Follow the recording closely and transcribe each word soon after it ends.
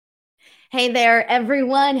Hey there,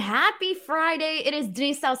 everyone. Happy Friday. It is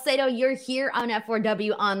Denise Salcedo. You're here on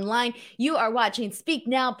F4W Online. You are watching Speak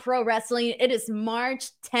Now Pro Wrestling. It is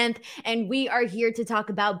March 10th, and we are here to talk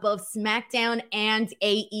about both Smackdown and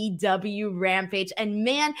AEW Rampage. And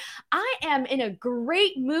man, I am in a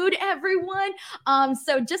great mood, everyone.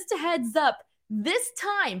 So just a heads up, this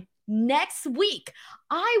time next week,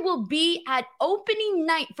 I will be at opening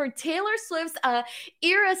night for Taylor Swift's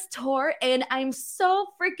Eras Tour, and I'm so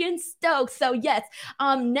freaking stoked. So yes,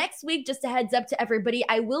 next week, just a heads up to everybody,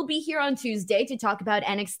 I will be here on Tuesday to talk about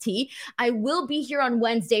NXT. I will be here on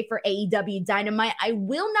Wednesday for AEW Dynamite. I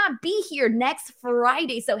will not be here next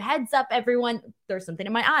Friday, so heads up, everyone. There's something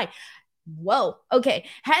in my eye. Whoa. Okay.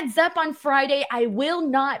 Heads up on Friday. I will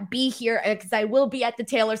not be here because I will be at the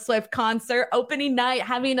Taylor Swift concert opening night,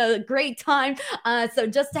 having a great time. So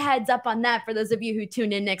just a heads up on that for those of you who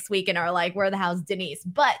tune in next week and are like, where the hell's Denise?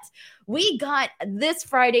 But we got this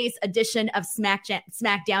Friday's edition of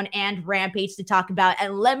Smackdown and Rampage to talk about.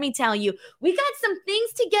 And let me tell you, we got some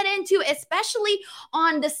things to get into, especially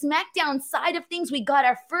on the Smackdown side of things. We got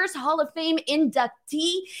our first Hall of Fame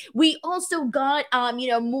inductee. We also got,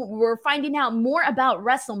 we're finding out more about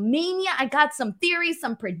WrestleMania. I got some theories,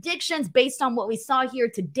 some predictions based on what we saw here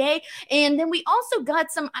today. And then we also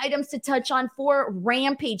got some items to touch on for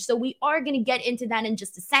Rampage. So we are going to get into that in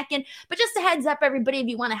just a second. But just a heads up, everybody, if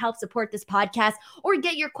you want to help support this podcast or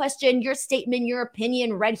get your question, your statement, your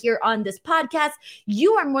opinion read here on this podcast,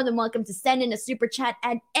 you are more than welcome to send in a super chat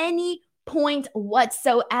at any point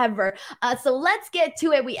whatsoever. So let's get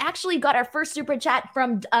to it. We actually got our first super chat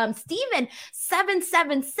from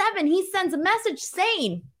Steven777. He sends a message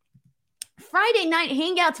saying, Friday night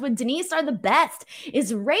hangouts with Denise are the best.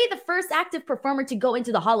 Is Ray the first active performer to go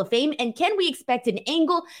into the Hall of Fame? And can we expect an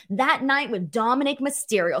angle that night with Dominic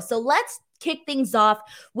Mysterio? So let's kick things off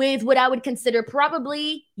with what I would consider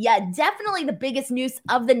definitely the biggest news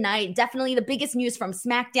of the night, definitely the biggest news from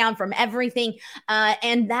SmackDown, from everything,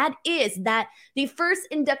 and that is that the first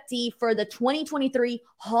inductee for the 2023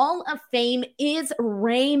 Hall of Fame is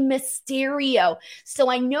Rey Mysterio. So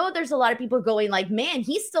I know there's a lot of people going like, man,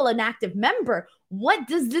 he's still an active member. What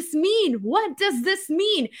does this mean? What does this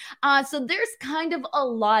mean? So there's kind of a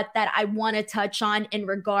lot that I want to touch on in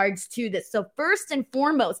regards to this. So first and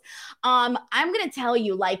foremost, I'm going to tell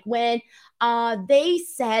you, like, when they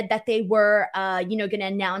said that they were, going to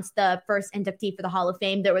announce the first inductee for the Hall of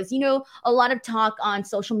Fame, there was, a lot of talk on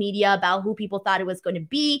social media about who people thought it was going to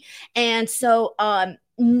be. And so, I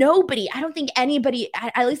don't think anybody,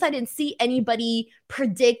 at least I didn't see anybody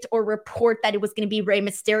predict or report that it was going to be Rey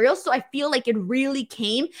Mysterio. So I feel like it really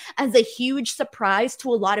came as a huge surprise to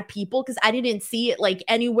a lot of people because I didn't see it like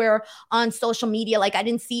anywhere on social media. Like I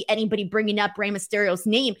didn't see anybody bringing up Rey Mysterio's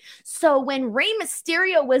name. So when Rey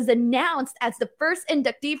Mysterio was announced as the first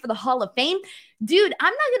inductee for the Hall of Fame, dude,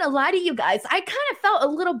 I'm not going to lie to you guys. I kind of felt a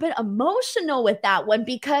little bit emotional with that one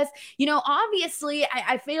because, obviously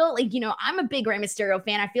I feel like, I'm a big Rey Mysterio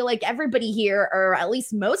fan. I feel like everybody here, or at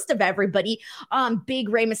least most of everybody, big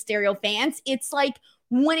Rey Mysterio fans. It's like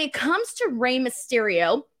when it comes to Rey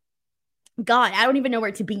Mysterio, God, I don't even know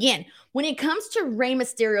where to begin. When it comes to Rey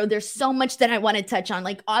Mysterio, there's so much that I want to touch on.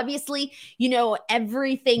 Like, obviously,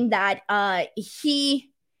 everything that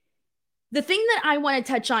the thing that I want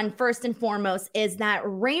to touch on first and foremost is that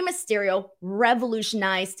Rey Mysterio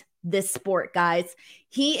revolutionized this sport, guys.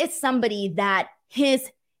 He is somebody that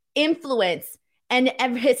his influence and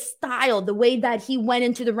his style, the way that he went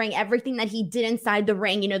into the ring, everything that he did inside the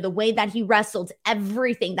ring, the way that he wrestled,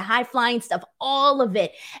 everything, the high flying stuff, all of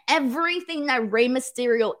it, everything that Rey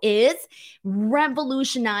Mysterio is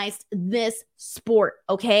revolutionized this sport.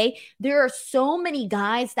 Okay. There are so many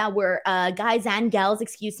guys that were guys and gals,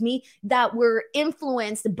 that were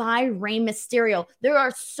influenced by Rey Mysterio. There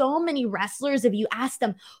are so many wrestlers. If you ask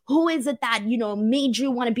them, who is it that, made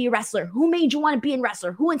you want to be a wrestler? Who made you want to be a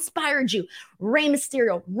wrestler? Who inspired you? Rey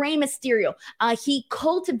Mysterio. He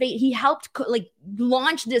helped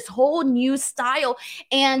launch this whole new style.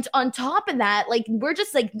 And on top of that, like, we're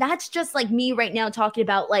just like, that's just like me right now talking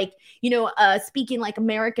about speaking like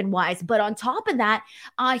American wise. But on top of that,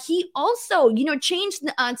 he also, changed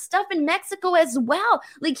stuff in Mexico as well.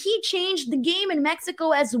 Like, he changed the game in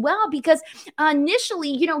Mexico as well, because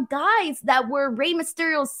initially, guys that were Rey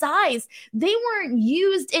Mysterio's size, they weren't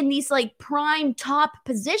used in these like prime top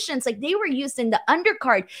positions. Like, they were used in the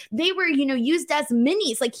undercard. They were, used as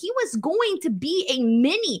minis. Like, he was going to be a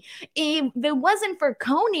mini if it wasn't for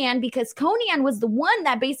Conan, because Conan was the one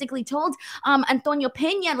that basically told Antonio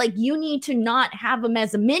Pena, like, you need to not have him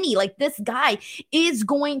as a mini. Like, this guy guy is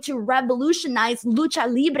going to revolutionize lucha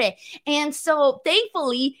libre. And so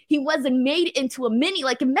thankfully he wasn't made into a mini.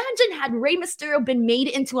 Like, imagine had Rey Mysterio been made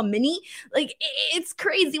into a mini. Like, it's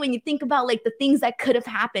crazy when you think about like the things that could have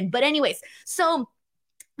happened. But anyways, so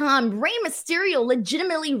Rey Mysterio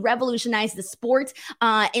legitimately revolutionized the sport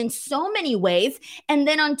in so many ways. And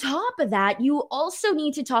then on top of that, you also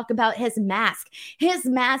need to talk about his mask. His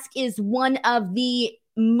mask is one of the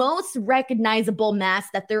most recognizable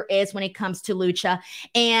mask that there is when it comes to lucha,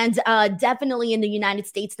 and definitely in the United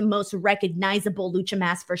States, the most recognizable lucha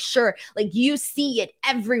mask for sure. Like, you see it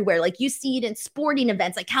everywhere. Like, you see it in sporting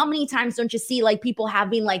events. Like, how many times don't you see like people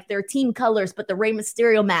having like their team colors but the Rey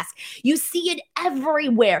Mysterio mask? You see it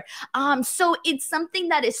everywhere. So it's something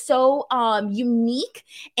that is so unique,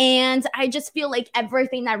 and I just feel like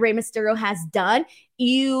everything that Rey Mysterio has done,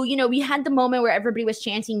 you know, we had the moment where everybody was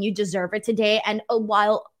chanting, "You deserve it" today. And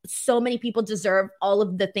while so many people deserve all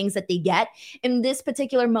of the things that they get, in this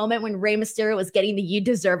particular moment when Rey Mysterio was getting the "You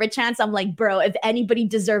deserve it" chants, I'm like, bro, if anybody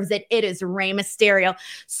deserves it, it is Rey Mysterio.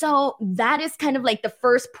 So that is kind of like the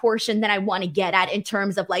first portion that I want to get at in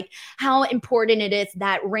terms of like how important it is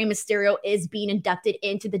that Rey Mysterio is being inducted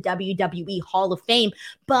into the WWE Hall of Fame.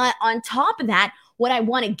 But on top of that, what I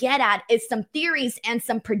want to get at is some theories and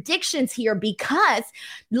some predictions here, because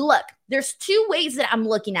look, there's two ways that I'm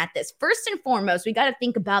looking at this. First and foremost, we got to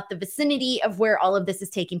think about the vicinity of where all of this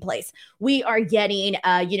is taking place. We are getting,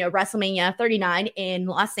 WrestleMania 39 in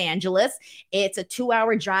Los Angeles. It's a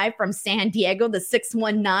 2-hour drive from San Diego, the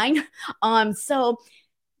 619. So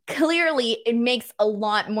clearly it makes a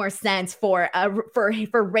lot more sense for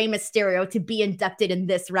Rey Mysterio to be inducted in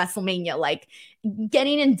this WrestleMania. Like,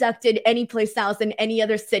 getting inducted any place else in any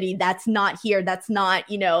other city that's not here, that's not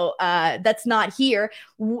here,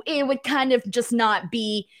 it would kind of just not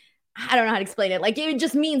be, I don't know how to explain it. Like, it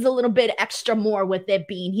just means a little bit extra more with it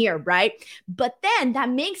being here, right? But then that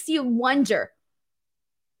makes you wonder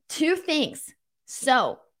two things.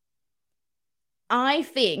 So I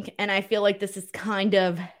think, and I feel like this is kind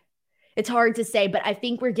of, it's hard to say, but I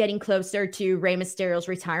think we're getting closer to Rey Mysterio's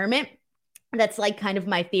retirement. That's like kind of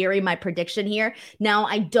my theory, my prediction here. Now,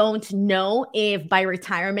 I don't know if by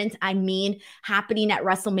retirement, I mean happening at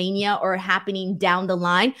WrestleMania or happening down the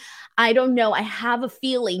line. I don't know. I have a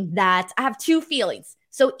feeling that I have two feelings.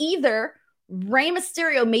 So either Rey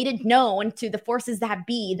Mysterio made it known to the forces that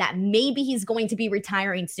be that maybe he's going to be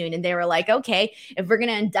retiring soon. And they were like, okay, if we're going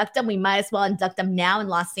to induct him, we might as well induct him now in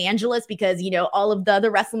Los Angeles because, you know, all of the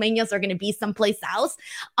other WrestleManias are going to be someplace else.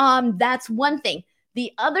 That's one thing.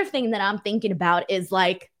 The other thing that I'm thinking about is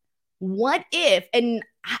like, what if, and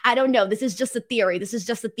I don't know, this is just a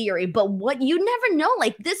theory, but what, you never know,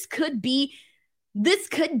 like this could be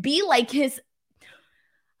like his,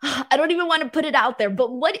 I don't even want to put it out there,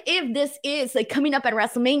 but what if this is like coming up at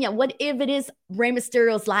WrestleMania? What if it is Rey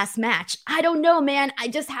Mysterio's last match? I don't know, man. I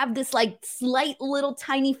just have this like slight little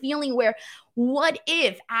tiny feeling where what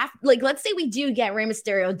if, like, let's say we do get Rey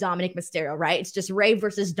Mysterio, Dominic Mysterio, right? It's just Rey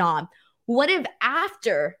versus Dom. What if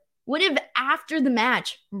after the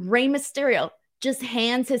match, Rey Mysterio just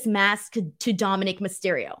hands his mask to Dominic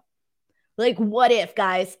Mysterio? Like, what if,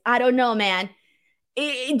 guys? I don't know, man.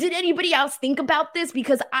 Did anybody else think about this?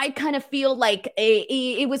 Because I kind of feel like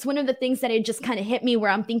it was one of the things that it just kind of hit me where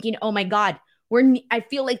I'm thinking, oh my God, I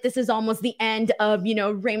feel like this is almost the end of, you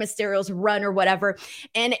know, Rey Mysterio's run or whatever.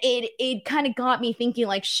 And it kind of got me thinking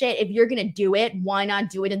like, shit, if you're going to do it, why not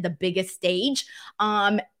do it in the biggest stage?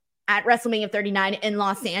 At WrestleMania 39 in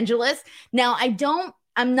Los Angeles. Now,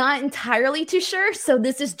 I'm not entirely too sure. So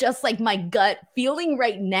this is just like my gut feeling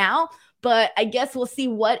right now. But I guess we'll see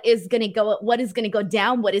what is going to go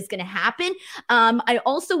down, what is going to happen. I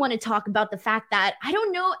also want to talk about the fact that I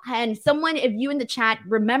don't know, and someone, if you in the chat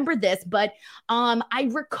remember this, but I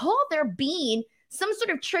recall there being some sort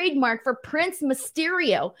of trademark for Prince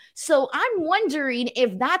Mysterio. So I'm wondering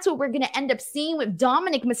if that's what we're going to end up seeing with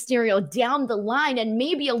Dominic Mysterio down the line, and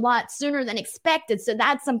maybe a lot sooner than expected. So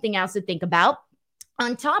that's something else to think about.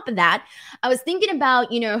 On top of that, I was thinking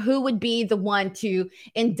about, you know, who would be the one to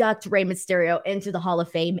induct Rey Mysterio into the Hall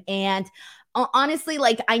of Fame. And honestly,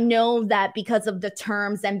 like, I know that because of the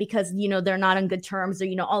terms and because, you know, they're not on good terms, or,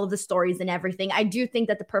 you know, all of the stories and everything, I do think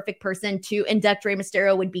that the perfect person to induct Rey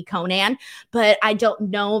Mysterio would be Conan, but I don't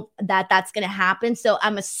know that that's going to happen. So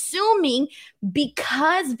I'm assuming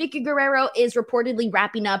because Vicky Guerrero is reportedly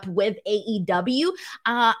wrapping up with AEW,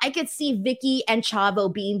 I could see Vicky and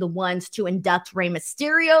Chavo being the ones to induct Rey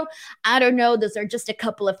Mysterio. I don't know. Those are just a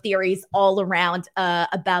couple of theories all around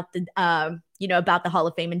about the about the Hall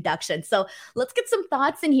of Fame induction. So let's get some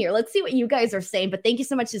thoughts in here. Let's see what you guys are saying. But thank you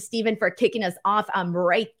so much to Steven for kicking us off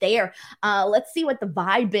right there. Let's see what the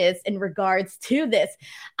vibe is in regards to this.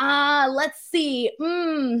 Let's see.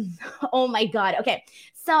 Oh my God. Okay.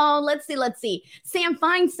 So let's see. Sam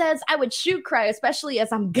Fine says, I would shoot cry, especially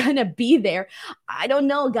as I'm gonna be there. I don't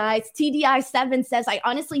know, guys. TDI7 says, I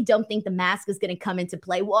honestly don't think the mask is gonna come into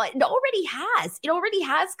play. Well, it already has. It already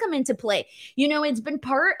has come into play. It's been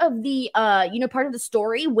part of the part of the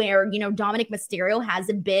story where, Dominic Mysterio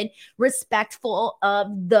hasn't been respectful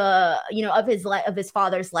of the, of his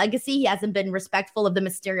father's legacy. He hasn't been respectful of the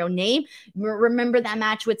Mysterio name. Remember that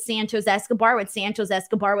match with Santos Escobar when Santos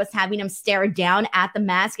Escobar was having him stare down at the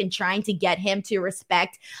mask and trying to get him to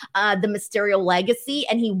respect the Mysterio legacy,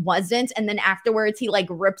 and he wasn't. And then afterwards, he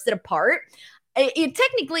rips it apart. It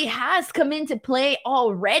technically has come into play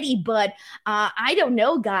already, but I don't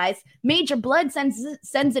know, guys. Major Blood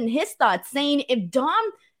sends in his thoughts saying if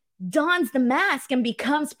Dom dons the mask and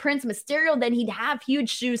becomes Prince Mysterio, then he'd have huge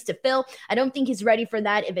shoes to fill. I don't think he's ready for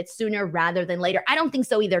that if it's sooner rather than later. I don't think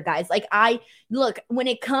so either, guys. When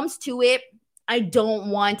it comes to it, I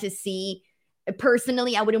don't want to see.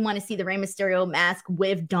 Personally, I wouldn't want to see the Rey Mysterio mask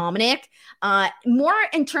with Dominic. More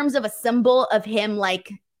in terms of a symbol of him,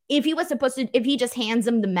 if he just hands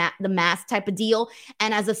him the mask type of deal,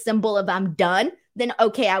 and as a symbol of I'm done, then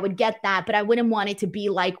okay, I would get that. But I wouldn't want it to be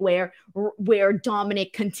where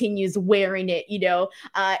Dominic continues wearing it.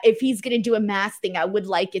 If he's gonna do a mask thing, I would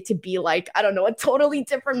like it to be I don't know, a totally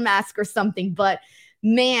different mask or something. But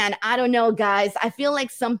man, I don't know, guys. I feel like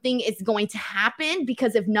something is going to happen,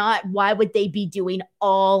 because if not, why would they be doing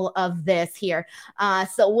all of this here?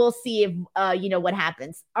 So we'll see if, what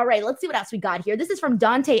happens. All right, let's see what else we got here. This is from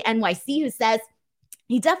Dante NYC, who says,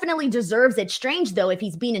 he definitely deserves it. Strange, though, if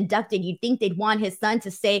he's being inducted, you'd think they'd want his son to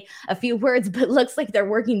say a few words, but looks like they're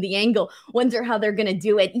working the angle. Wonder how they're going to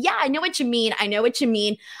do it. Yeah, I know what you mean.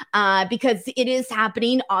 Because it is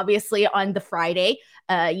happening, obviously, on the Friday,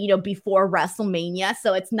 before WrestleMania.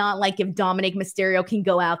 So it's not like if Dominic Mysterio can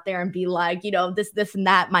go out there and be like, this, and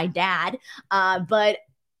that, my dad. But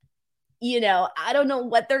I don't know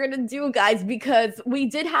what they're going to do, guys, because we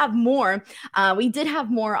did have more.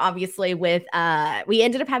 Obviously, with we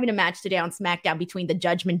ended up having a match today on SmackDown between the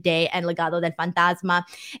Judgment Day and Legado del Fantasma.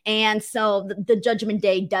 And so the Judgment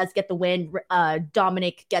Day does get the win.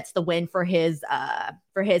 Dominic gets the win for his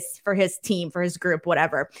team, for his group,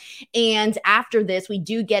 whatever. And after this, we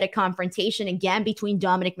do get a confrontation again between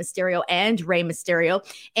Dominic Mysterio and Rey Mysterio.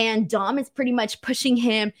 And Dom is pretty much pushing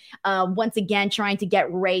him once again, trying to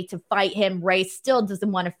get Rey to fight him. Rey still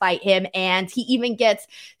doesn't want to fight him. And he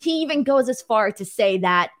even goes as far to say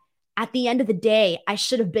that at the end of the day, I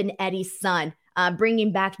should have been Eddie's son.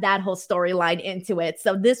 Bringing back that whole storyline into it.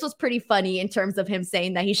 So this was pretty funny in terms of him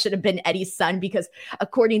saying that he should have been Eddie's son, because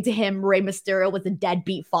according to him, Rey Mysterio was a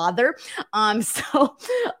deadbeat father.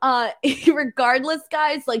 Regardless,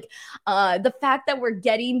 guys, the fact that we're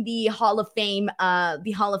getting the Hall of Fame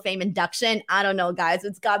induction, I don't know, guys.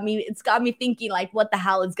 It's got me thinking what the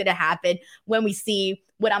hell is going to happen when we see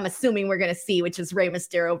what I'm assuming we're going to see, which is Rey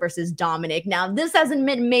Mysterio versus Dominic. Now, this hasn't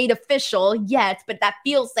been made official yet, but that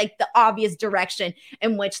feels like the obvious direction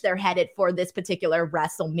in which they're headed for this particular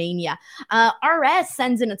WrestleMania. RS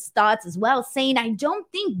sends in its thoughts as well, saying, I don't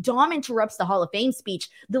think Dom interrupts the Hall of Fame speech.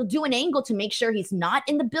 They'll do an angle to make sure he's not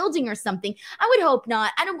in the building or something. I would hope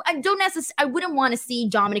not. I wouldn't want to see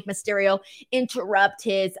Dominic Mysterio interrupt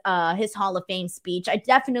his Hall of Fame speech. I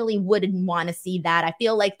definitely wouldn't want to see that. I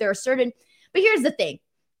feel like there are certain, but here's the thing.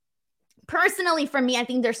 Personally, for me, I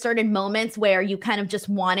think there's certain moments where you kind of just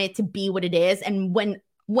want it to be what it is. And when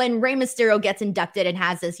Rey Mysterio gets inducted and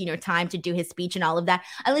has this, time to do his speech and all of that,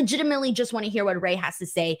 I legitimately just want to hear what Rey has to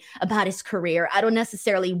say about his career. I don't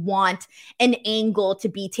necessarily want an angle to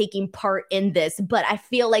be taking part in this, but I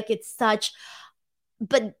feel like it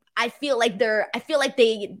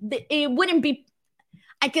wouldn't be.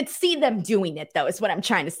 I could see them doing it, though, is what I'm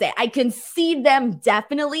trying to say. I can see them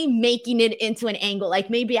definitely making it into an angle.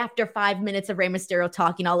 Maybe after 5 minutes of Rey Mysterio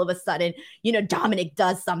talking, all of a sudden, Dominic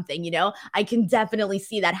does something, I can definitely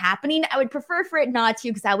see that happening. I would prefer for it not to,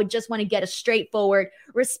 because I would just want to get a straightforward,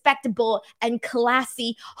 respectable, and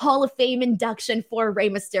classy Hall of Fame induction for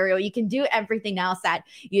Rey Mysterio. You can do everything else at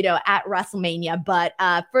WrestleMania, but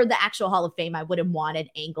for the actual Hall of Fame, I wouldn't want an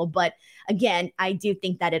angle. But again, I do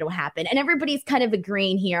think that it'll happen. And everybody's kind of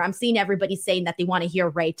agreeing here. I'm seeing everybody saying that they want to hear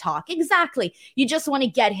Rey talk. Exactly. You just want to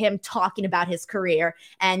get him talking about his career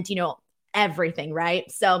and, everything,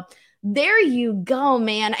 right? So There you go,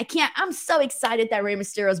 man. I'm so excited that Rey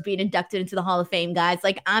Mysterio is being inducted into the Hall of Fame, guys.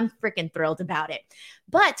 Like, I'm freaking thrilled about it.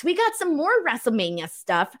 But we got some more WrestleMania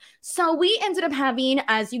stuff. So we ended up having,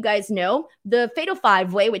 as you guys know, the Fatal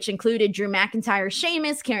Five-Way, which included Drew McIntyre,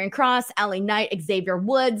 Sheamus, Karrion Kross, LA Knight, Xavier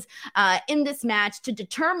Woods, in this match to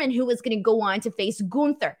determine who was going to go on to face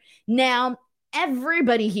Gunther. Now,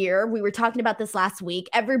 everybody here, we were talking about this last week,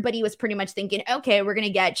 everybody was pretty much thinking, okay, we're going to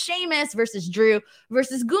get Sheamus versus Drew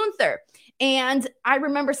versus Gunther. And I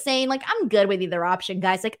remember saying, like, I'm good with either option,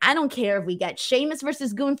 guys. Like, I don't care if we get Sheamus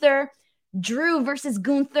versus Gunther, Drew versus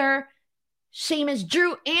Gunther, Sheamus,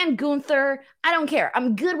 Drew, and Gunther. I don't care.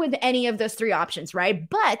 I'm good with any of those three options, right?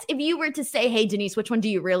 But if you were to say, hey, Denise, which one do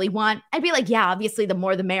you really want? I'd be like, yeah, obviously the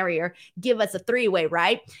more the merrier. Give us a three-way,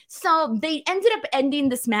 right? So they ended up ending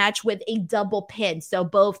this match with a double pin. So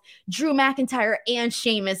both Drew McIntyre and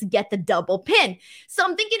Sheamus get the double pin. So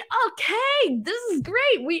I'm thinking, okay, this is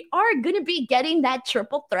great. We are going to be getting that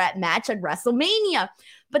triple threat match at WrestleMania.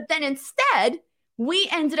 But then instead, we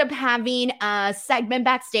ended up having a segment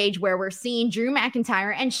backstage where we're seeing Drew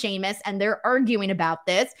McIntyre and Sheamus, and they're arguing about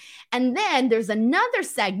this. And then there's another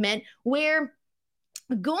segment where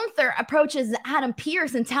Gunther approaches Adam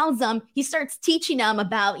Pearce and tells him, he starts teaching him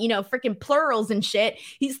about, freaking plurals and shit.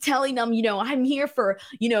 He's telling them, I'm here for,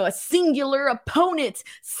 a singular opponent,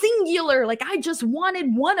 singular. Like, I just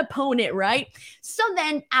wanted one opponent, right? So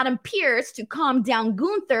then Adam Pearce, to calm down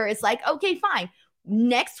Gunther, is like, okay, fine.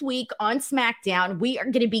 Next week on Smackdown, we are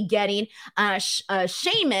going to be getting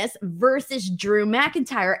Sheamus versus Drew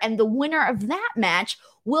McIntyre, and the winner of that match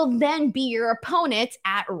will then be your opponent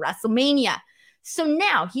at WrestleMania. So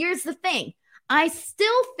now, here's the thing. I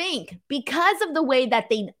still think because of the way that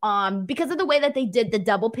they did the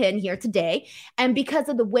double pin here today, and because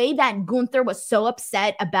of the way that Gunther was so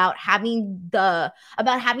upset about having to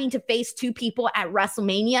face two people at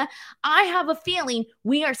WrestleMania, I have a feeling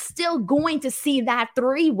we are still going to see that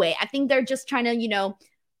three-way. I think they're just trying to,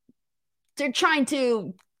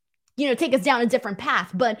 take us down a different path.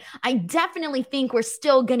 But I definitely think we're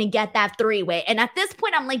still going to get that three-way. And at this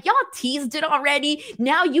point, I'm like, y'all teased it already.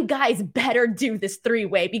 Now you guys better do this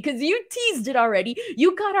three-way because you teased it already.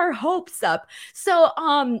 You got our hopes up. So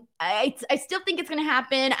I still think it's going to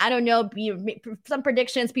happen. I don't know. Some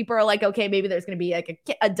predictions, people are like, okay, maybe there's going to be like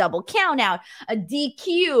a double count out, a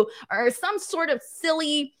DQ, or some sort of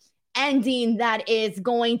silly ending that is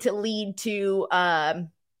going to lead to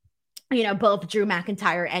both Drew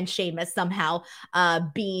McIntyre and Sheamus somehow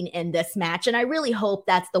being in this match. And I really hope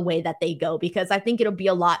that's the way that they go because I think it'll be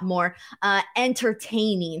a lot more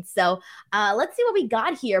entertaining. So let's see what we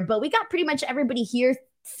got here. But we got pretty much everybody here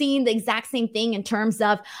seeing the exact same thing in terms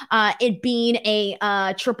of it being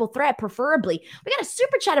a triple threat, preferably. We got a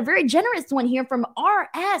super chat, a very generous one here from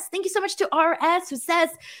RS. Thank you so much to RS, who says,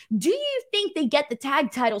 do you think they get the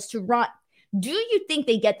tag titles to Ronda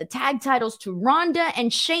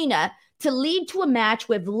and Shayna to lead to a match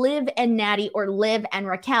with Liv and Natty or Liv and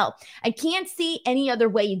Raquel? I can't see any other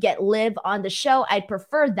way you get Liv on the show. I'd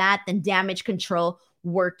prefer that than Damage Control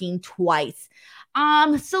working twice.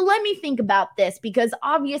 So let me think about this because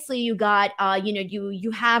obviously you got,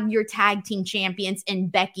 you have your tag team champions in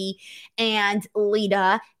Becky and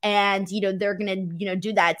Lita, and, they're going to,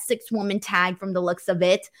 do that 6-woman tag from the looks of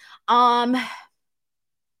it.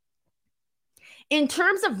 In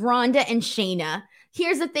terms of Ronda and Shayna,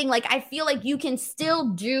 here's the thing. Like, I feel like you can still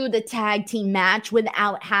do the tag team match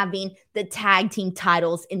without having the tag team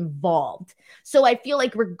titles involved. So I feel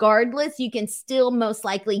like regardless, you can still most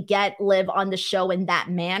likely get Liv on the show in that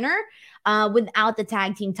manner without the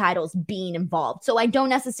tag team titles being involved. So I don't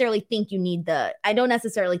necessarily think you need them.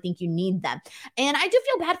 And I do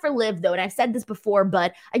feel bad for Liv, though. And I've said this before,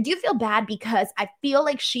 but I do feel bad because I feel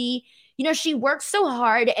like she worked so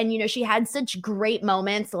hard and, she had such great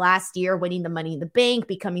moments last year, winning the Money in the Bank,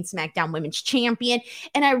 becoming SmackDown Women's Champion.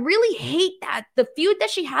 And I really hate that the feud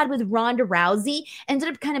that she had with Ronda Rousey ended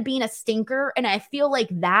up kind of being a stinker. And I feel like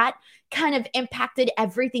that kind of impacted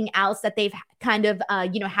everything else that they've kind of,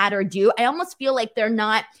 had her do. I almost feel like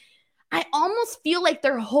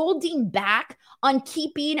they're holding back on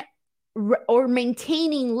keeping or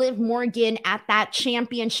maintaining Liv Morgan at that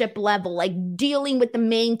championship level, like dealing with the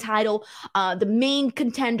main title, the main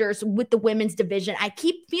contenders with the women's division. I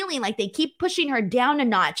keep feeling like they keep pushing her down a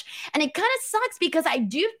notch. And it kind of sucks because I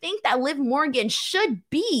do think that Liv Morgan should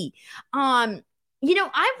be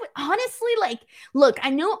I would honestly look,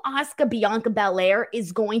 I know Asuka Bianca Belair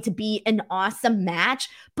is going to be an awesome match,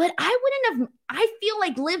 but I feel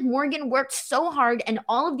like Liv Morgan worked so hard and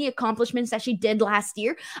all of the accomplishments that she did last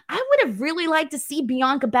year. I would have really liked to see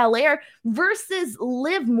Bianca Belair versus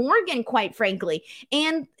Liv Morgan, quite frankly.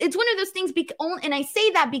 And it's one of those things, and I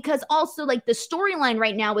say that because also like the storyline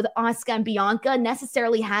right now with Asuka and Bianca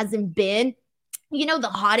necessarily hasn't been the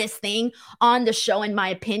hottest thing on the show, in my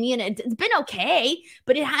opinion. It's been okay,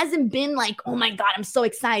 but it hasn't been like, oh my God, I'm so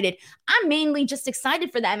excited. I'm mainly just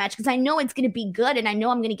excited for that match because I know it's going to be good and I know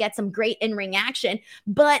I'm going to get some great in-ring action.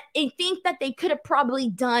 But I think that they could have probably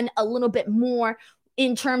done a little bit more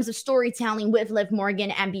in terms of storytelling with Liv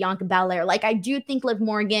Morgan and Bianca Belair. Like, I do think Liv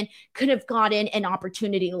Morgan could have gotten an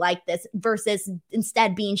opportunity like this versus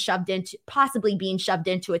instead possibly being shoved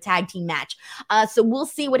into a tag team match. So we'll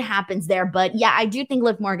see what happens there. But yeah, I do think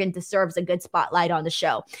Liv Morgan deserves a good spotlight on the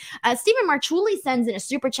show. Stephen Marchuli sends in a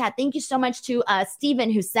super chat. Thank you so much to Stephen,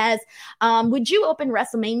 who says, would you open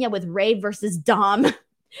WrestleMania with Ray versus Dom?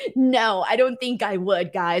 No, I don't think I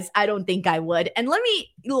would, guys. I don't think I would. And let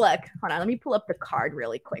me look. Hold on. Let me pull up the card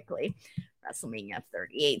really quickly. WrestleMania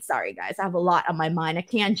 38. Sorry, guys. I have a lot on my mind. I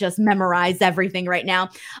can't just memorize everything right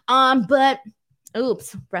now. But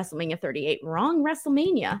oops, WrestleMania 38. Wrong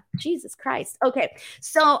WrestleMania. Jesus Christ. Okay.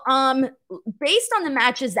 So, based on the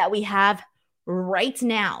matches that we have right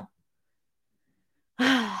now,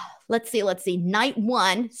 Let's see. Night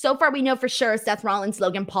one. So far, we know for sure Seth Rollins,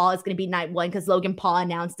 Logan Paul is going to be night one because Logan Paul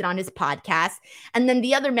announced it on his podcast. And then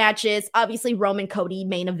the other matches, obviously Roman, Cody,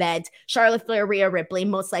 main event. Charlotte Flair, Rhea Ripley,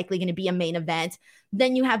 most likely going to be a main event.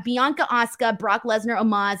 Then you have Bianca, Asuka, Brock Lesnar,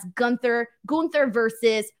 Omos, Gunther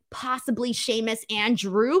versus possibly Sheamus and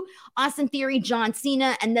Drew, Austin Theory, John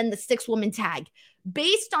Cena, and then the 6-woman tag.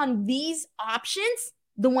 Based on these options,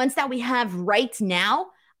 the ones that we have right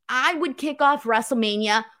now, I would kick off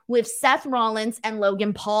WrestleMania with Seth Rollins and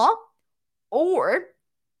Logan Paul, or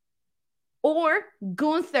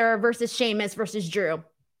Gunther versus Sheamus versus Drew.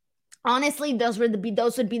 Honestly, those would be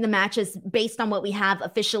the matches based on what we have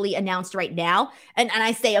officially announced right now. And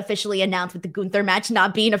I say officially announced with the Gunther match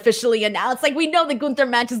not being officially announced. Like, we know the Gunther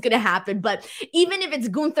match is going to happen, but even if it's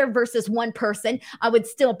Gunther versus one person, I would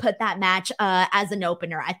still put that match as an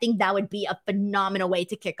opener. I think that would be a phenomenal way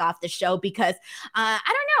to kick off the show because I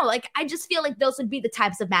don't know, like, I just feel like those would be the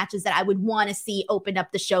types of matches that I would want to see open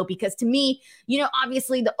up the show because to me,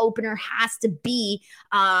 obviously the opener has to be,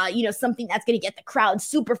 something that's going to get the crowd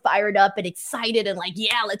super fired up and excited and like,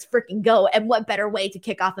 yeah, let's freaking go. And what better way to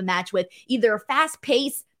kick off a match with either a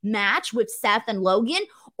fast-paced match with Seth and Logan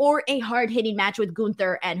or a hard-hitting match with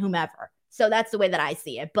Gunther and whomever. So that's the way that I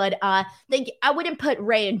see it. But I wouldn't put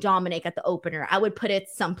Ray and Dominic at the opener. I would put it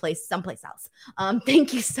someplace else.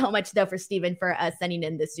 Thank you so much, though, for Steven for sending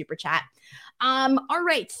in this super chat. All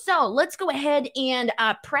right, so let's go ahead and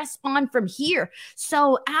press on from here.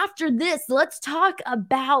 So after this, let's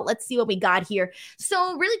see what we got here.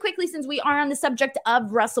 So really quickly, since we are on the subject of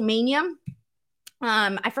WrestleMania,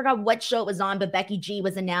 I forgot what show it was on, but Becky G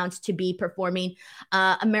was announced to be performing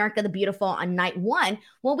America the Beautiful on night one.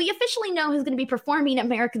 Well, we officially know who's going to be performing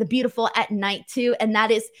America the Beautiful at night two, and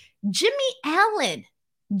that is Jimmy Allen.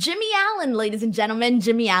 Jimmy Allen, ladies and gentlemen,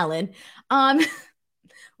 Jimmy Allen.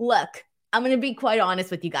 Look, I'm going to be quite honest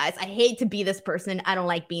with you guys. I hate to be this person. I don't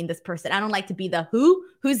like being this person. I don't like to be the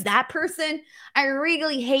who's that person. I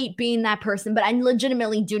really hate being that person, but I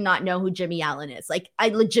legitimately do not know who Jimmy Allen is. Like, I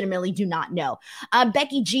legitimately do not know.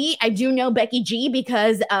 Becky G, I do know Becky G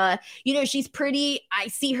because, she's pretty.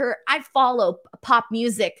 I follow pop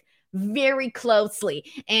music very closely.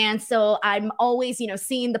 And so I'm always,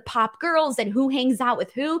 seeing the pop girls and who hangs out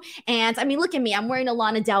with who. And I mean, look at me, I'm wearing a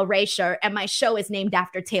Lana Del Rey shirt and my show is named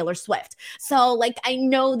after Taylor Swift. So like, I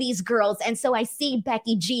know these girls. And so I see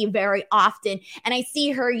Becky G very often and I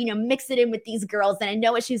see her, mix it in with these girls and I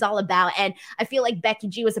know what she's all about. And I feel like Becky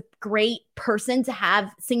G was a great person to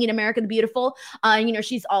have singing America the Beautiful.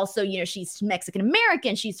 She's also, she's Mexican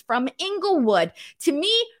American. She's from Inglewood. To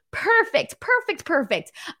me, perfect.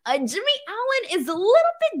 Jimmy Allen is a little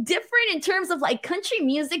bit different in terms of like country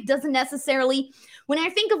music doesn't necessarily, when I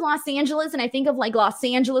think of Los Angeles and I think of like Los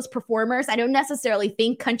Angeles performers, I don't necessarily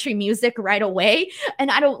think country music right away.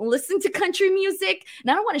 And I don't listen to country music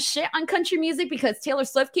and I don't want to shit on country music because Taylor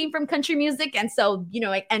Swift came from country music. And so,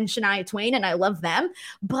 and Shania Twain, and I love them.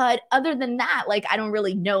 But other than that, like, I don't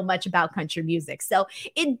really know much about country music. So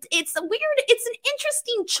it's an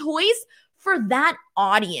interesting choice for that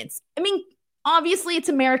audience. I mean, Obviously, it's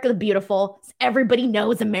America the Beautiful. Everybody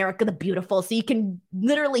knows America the Beautiful. So you can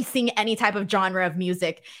literally sing any type of genre of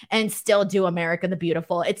music and still do America the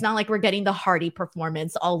Beautiful. It's not like we're getting the Hardy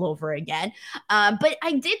performance all over again. But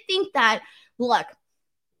I did think that, look,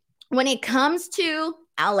 when it comes to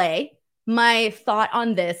LA, my thought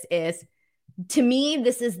on this is, to me,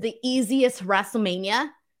 this is the easiest WrestleMania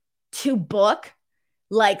to book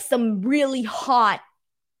like some really hot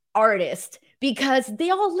artist because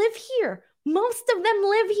they all live here. Most of them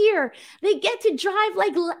live here. They get to drive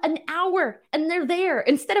like an hour and they're there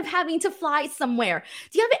instead of having to fly somewhere.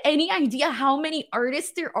 Do you have any idea how many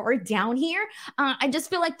artists there are down here? I just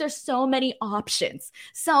feel like there's so many options.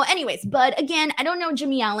 So, anyways, but again, I don't know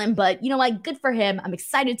Jimmy Allen, but you know what? Good for him. I'm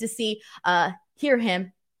excited to hear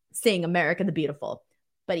him sing America the Beautiful.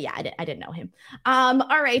 But yeah, I didn't know him.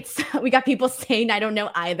 All right, so we got people saying I don't know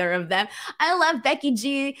either of them. I love Becky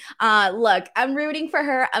G. Look, I'm rooting for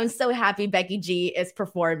her. I'm so happy Becky G is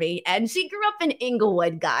performing. And she grew up in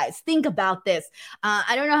Inglewood, guys. Think about this.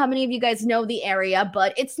 I don't know how many of you guys know the area,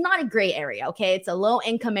 but it's not a great area, okay? It's a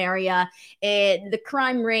low-income area. The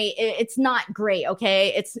crime rate, it's not great,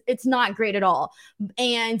 okay? It's not great at all.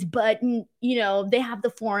 But you know, they have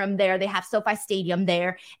the Forum there. They have SoFi Stadium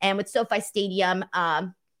there. And with SoFi Stadium,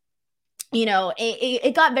 you know,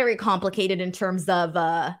 it got very complicated in terms of,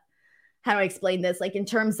 how do I explain this? Like in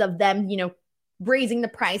terms of them, you know, raising the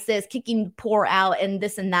prices, kicking the poor out and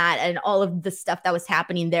this and that and all of the stuff that was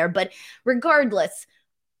happening there. But regardless,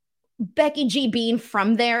 Becky G being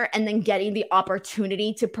from there and then getting the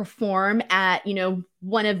opportunity to perform at, you know,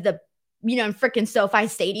 one of the, you know, freaking SoFi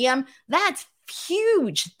Stadium, that's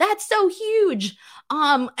huge. That's so huge.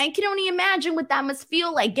 I can only imagine what that must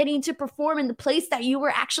feel like, getting to perform in the place that you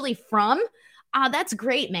were actually from. That's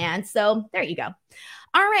great, man. So there you go.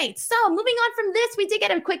 All right, so moving on from this, we did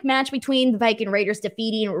get a quick match between the Viking Raiders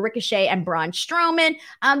defeating Ricochet and Braun Strowman.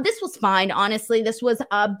 This was fine, honestly. This was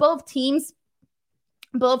both teams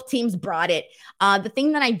brought it. The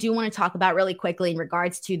thing that I do want to talk about really quickly in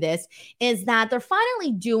regards to this is that they're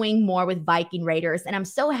finally doing more with Viking Raiders. And I'm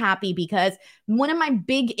so happy because one of my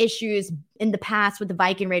big issues in the past with the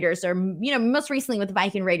Viking Raiders, or, you know, most recently with the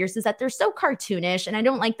Viking Raiders, is that they're so cartoonish and I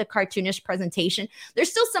don't like the cartoonish presentation. There's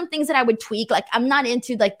still some things that I would tweak. Like I'm not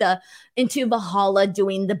into into Valhalla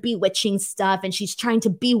doing the bewitching stuff and she's trying to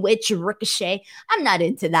bewitch Ricochet. I'm not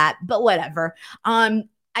into that, but whatever.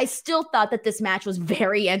 I still thought that this match was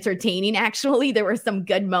very entertaining. Actually, there were some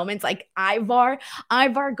good moments, like Ivar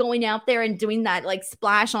going out there and doing that like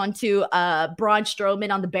splash onto Braun Strowman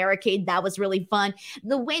on the barricade. That was really fun.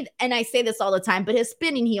 The way, and I say this all the time, but his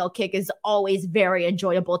spinning heel kick is always very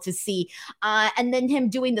enjoyable to see. And then him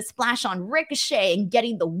doing the splash on Ricochet and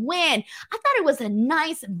getting the win. I thought it was a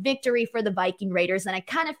nice victory for the Viking Raiders, and I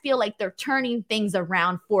kind of feel like they're turning things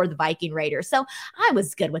around for the Viking Raiders. So I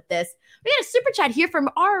was good with this. We got a super chat here from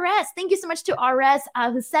RS. Thank you so much to RS,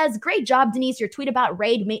 who says, "Great job, Denise. Your tweet about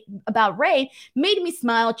Ray made me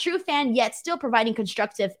smile. True fan, yet still providing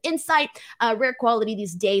constructive insight. Rare quality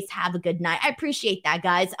these days. Have a good night." I appreciate that,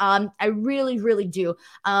 guys. I really, really do.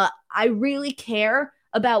 I really care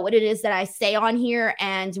about what it is that I say on here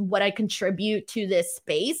and what I contribute to this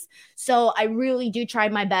space. So I really do try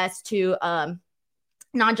my best to,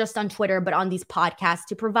 not just on Twitter, but on these podcasts,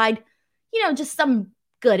 to provide, you know, just some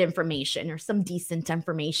good information or some decent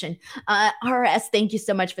information. RS, thank you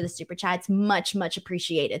so much for the super chat. It's much, much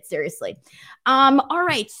appreciated. Seriously. All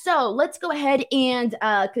right. So let's go ahead and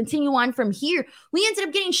continue on from here. We ended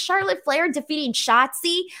up getting Charlotte Flair defeating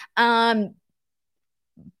Shotzi.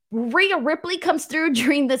 Rhea Ripley comes through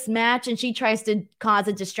during this match and she tries to cause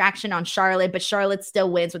a distraction on Charlotte, but Charlotte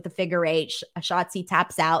still wins with the figure eight. Shotzi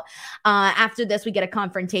taps out. After this, we get a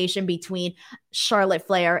confrontation between Charlotte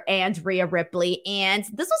Flair and Rhea Ripley, and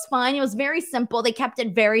this was fine. It was very simple. They kept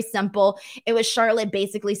it very simple. It was Charlotte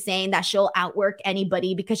basically saying that she'll outwork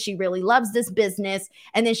anybody because she really loves this business,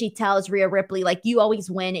 and then she tells Rhea Ripley, like, you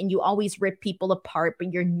always win and you always rip people apart,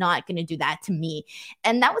 but you're not going to do that to me.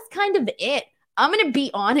 And that was kind of it. I'm going to be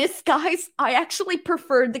honest, guys. I actually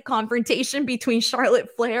preferred the confrontation between Charlotte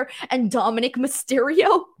Flair and Dominic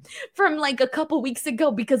Mysterio from like a couple weeks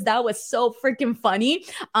ago because that was so freaking funny.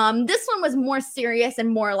 This one was more serious and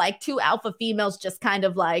more like two alpha females just kind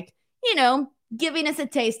of like, you know, giving us a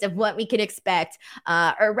taste of what we can expect,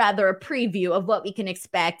 or rather a preview of what we can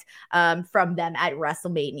expect from them at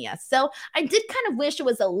WrestleMania. So I did kind of wish it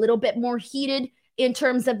was a little bit more heated in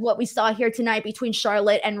terms of what we saw here tonight between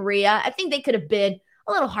Charlotte and Rhea. I think they could have been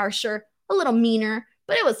a little harsher, a little meaner,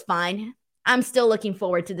 but it was fine. I'm still looking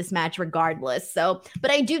forward to this match regardless. So, but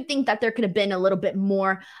I do think that there could have been a little bit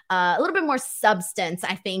more substance,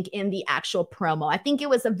 I think, in the actual promo. I think it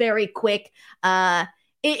was a very quick,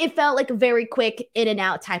 it felt like a very quick in and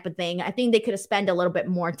out type of thing. I think they could have spent a little bit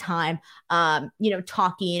more time,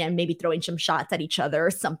 talking and maybe throwing some shots at each other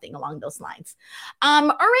or something along those lines. All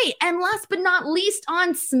right. And last but not least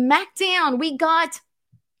on SmackDown, we got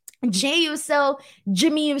Jey Uso,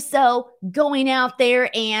 Jimmy Uso going out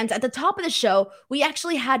there, and at the top of the show, we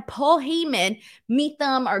actually had Paul Heyman meet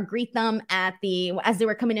them or greet them as they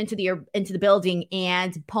were coming into the building,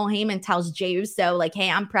 and Paul Heyman tells Jey Uso like,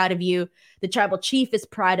 "Hey, I'm proud of you. The tribal chief is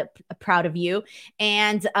proud of you."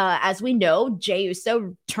 And as we know, Jey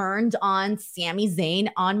Uso turned on Sami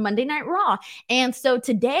Zayn on Monday Night Raw, and so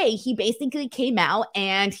today he basically came out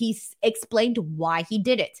and he explained why he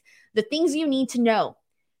did it. The things you need to know.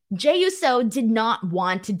 Jey Uso did not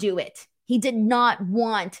want to do it. He did not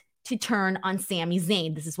want to turn on Sami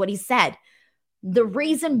Zayn. This is what he said. The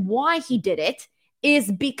reason why he did it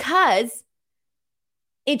is because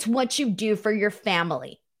it's what you do for your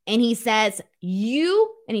family. And he says,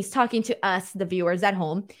 and he's talking to us, the viewers at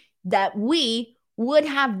home, that we would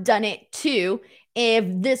have done it too if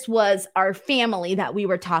this was our family that we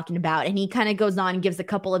were talking about. And he kind of goes on and gives a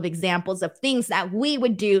couple of examples of things that we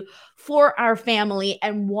would do for our family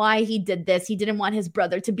and why he did this. He didn't want his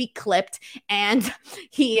brother to be clipped, and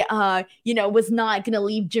he, was not going to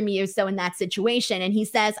leave Jimmy Uso in that situation. And he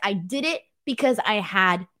says, I did it because I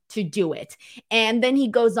had to do it. And then he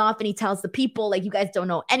goes off and he tells the people, like, you guys don't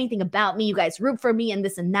know anything about me. You guys root for me and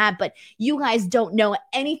this and that, but you guys don't know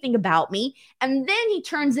anything about me. And then he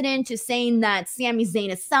turns it into saying that Sami Zayn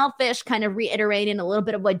is selfish, kind of reiterating a little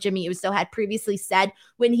bit of what Jimmy Uso had previously said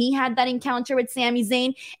when he had that encounter with Sami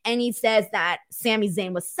Zayn. And he says that Sami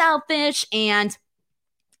Zayn was selfish and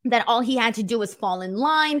that all he had to do was fall in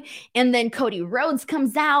line. And then Cody Rhodes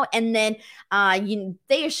comes out, and then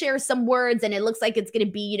they share some words, and it looks like it's going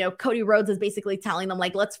to be, Cody Rhodes is basically telling them,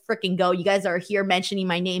 like, let's freaking go. You guys are here mentioning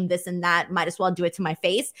my name, this and that. Might as well do it to my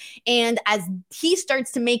face. And as he starts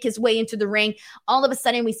to make his way into the ring, all of a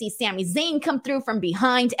sudden we see Sami Zayn come through from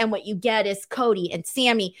behind, and what you get is Cody and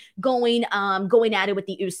Sami going at it with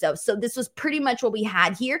the Usos. So this was pretty much what we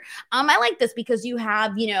had here. I like this because you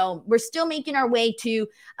have, we're still making our way to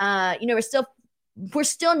we're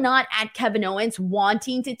still not at Kevin Owens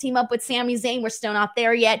wanting to team up with Sami Zayn. We're still not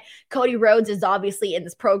there yet. Cody Rhodes is obviously in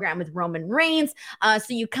this program with Roman Reigns. So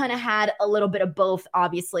you kind of had a little bit of both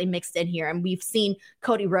obviously mixed in here. And we've seen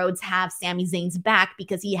Cody Rhodes have Sami Zayn's back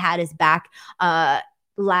because he had his back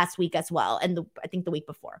last week as well. And I think the week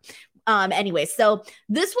before. Anyway, so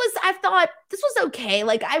I thought this was okay.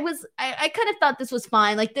 Like I kind of thought this was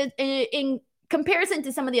fine. Like in comparison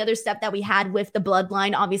to some of the other stuff that we had with the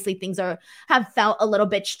bloodline, obviously things have felt a little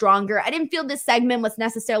bit stronger. I didn't feel this segment was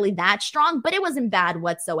necessarily that strong, but it wasn't bad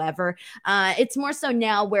whatsoever. It's more so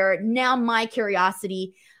now my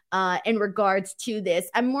curiosity in regards to this,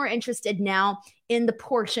 I'm more interested now in the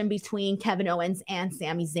portion between Kevin Owens and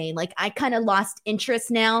Sami Zayn. Like I kind of lost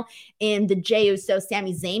interest now in the Jey Uso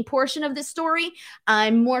Sami Zayn portion of the story.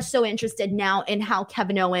 I'm more so interested now in how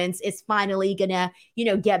Kevin Owens is finally gonna,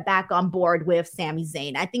 get back on board with Sami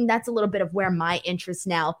Zayn. I think that's a little bit of where my interest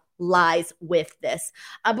now lies with this.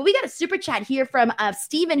 But we got a super chat here from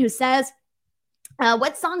Steven who says,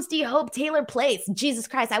 what songs do you hope Taylor plays? Jesus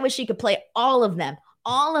Christ, I wish she could play all of them.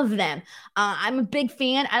 All of them. I'm a big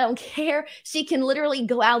fan. I don't care. She can literally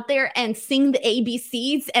go out there and sing the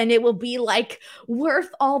ABCs and it will be like worth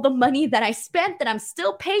all the money that I spent that I'm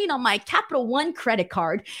still paying on my Capital One credit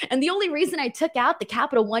card. And the only reason I took out the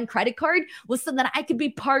Capital One credit card was so that I could be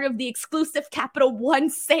part of the exclusive Capital One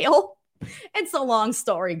sale. It's a long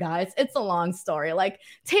story, guys. It's a long story. Like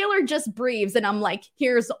Taylor just breathes and I'm like,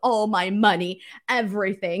 here's all my money,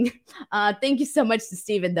 everything. Thank you so much to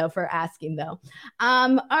Steven though for asking though.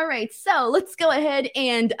 All right, so let's go ahead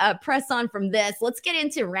and press on from this. Let's get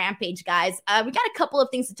into Rampage, guys. We got a couple of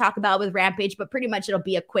things to talk about with Rampage, but pretty much it'll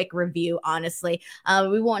be a quick review, honestly.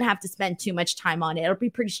 We won't have to spend too much time on it. It'll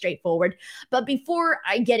be pretty straightforward. But before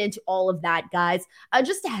I get into all of that, guys,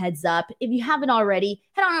 just a heads up, if you haven't already,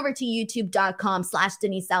 head on over to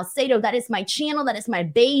youtube.com/Denise Salcedo. That is my channel. That is my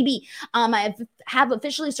baby. I have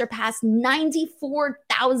officially surpassed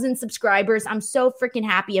 94,000 subscribers. I'm so freaking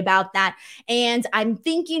happy about that. And I'm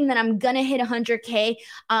thinking that I'm going to hit 100K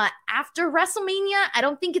after WrestleMania. I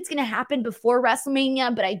don't think it's going to happen before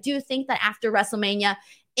WrestleMania, but I do think that after WrestleMania,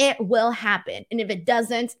 it will happen. And if it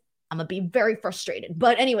doesn't, I'm going to be very frustrated.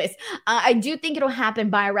 But anyways, I do think it'll happen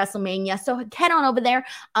by WrestleMania. So head on over there.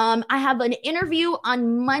 I have an interview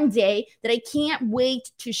on Monday that I can't wait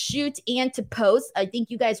to shoot and to post. I think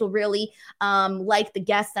you guys will really like the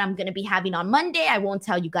guest that I'm going to be having on Monday. I won't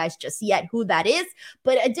tell you guys just yet who that is.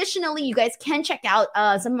 But additionally, you guys can check out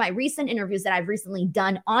some of my recent interviews that I've recently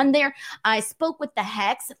done on there. I spoke with the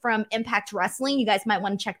Hex from Impact Wrestling. You guys might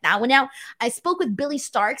want to check that one out. I spoke with Billy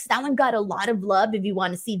Starks. That one got a lot of love if you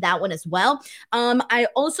want to see that one as well. I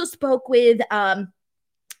also spoke with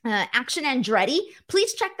Action Andretti.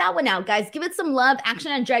 Please check that one out, guys. Give it some love.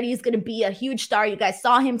 Action Andretti is going to be a huge star. You guys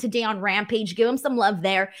saw him today on Rampage. Give him some love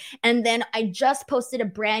there. And then I just posted a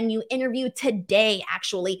brand new interview today,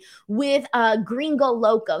 actually, with Gringo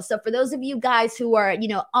Loco. So for those of you guys who are,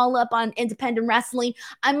 all up on independent wrestling,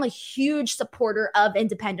 I'm a huge supporter of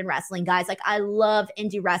independent wrestling, guys. Like, I love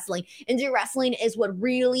indie wrestling. Indie wrestling is what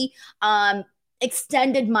really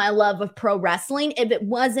extended my love of pro wrestling. If it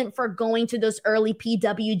wasn't for going to those early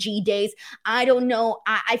PWG days, I don't know.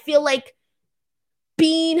 I feel like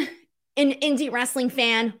being an indie wrestling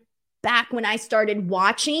fan back when I started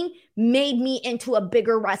watching made me into a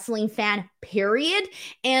bigger wrestling fan, period.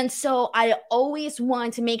 And so I always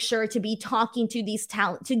want to make sure to be talking to these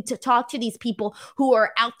talent, to talk to these people who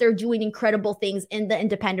are out there doing incredible things in the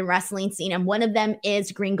independent wrestling scene. And one of them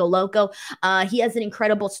is Gringo Loco. He has an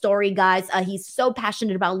incredible story, guys. He's so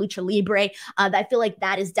passionate about Lucha Libre that I feel like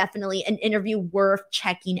that is definitely an interview worth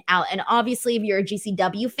checking out. And obviously, if you're a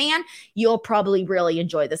GCW fan, you'll probably really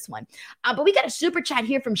enjoy this one. But we got a super chat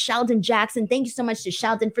here from Sheldon Jackson. Thank you so much to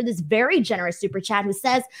Sheldon for this very generous super chat, who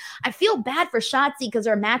says, I feel bad for Shotzi because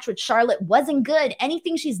her match with Charlotte wasn't good.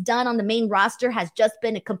 Anything she's done on the main roster has just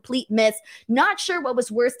been a complete miss. Not sure what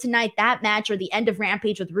was worse tonight, that match or the end of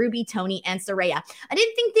Rampage with Ruby, Tony, and Saraya. I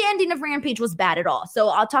didn't think the ending of Rampage was bad at all. So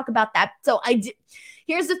I'll talk about that. So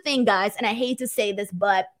here's the thing, guys, and I hate to say this,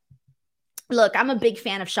 but look, I'm a big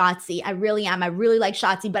fan of Shotzi. I really am. I really like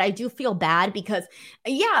Shotzi, but I do feel bad because,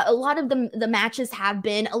 yeah, a lot of the matches have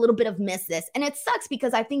been a little bit of misses. And it sucks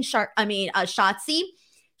because I think Shotzi,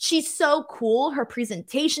 she's so cool. Her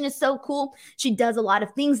presentation is so cool. She does a lot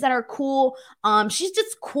of things that are cool. She's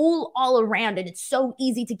just cool all around, and it's so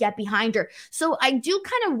easy to get behind her. So I do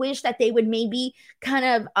kind of wish that they would maybe kind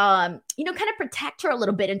of protect her a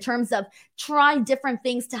little bit in terms of try different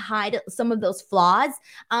things to hide some of those flaws.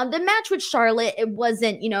 The match with Charlotte, it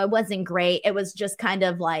wasn't great. It was just kind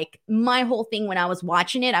of like my whole thing when I was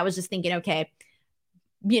watching it. I was just thinking, okay,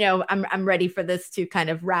 I'm ready for this to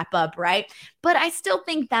kind of wrap up, right? But I still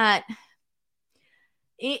think that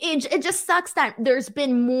it just sucks that there's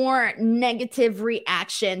been more negative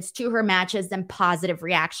reactions to her matches than positive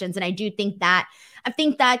reactions. And I think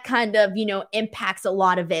that kind of, impacts a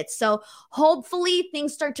lot of it. So hopefully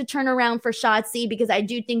things start to turn around for Shotzi, because I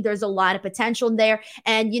do think there's a lot of potential there.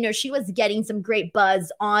 And, she was getting some great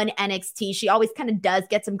buzz on NXT. She always kind of does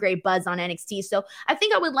get some great buzz on NXT. So I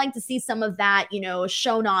think I would like to see some of that,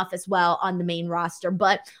 shown off as well on the main roster.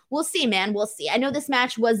 But we'll see, man. We'll see. I know this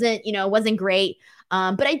match wasn't great.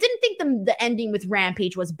 But I didn't think the ending with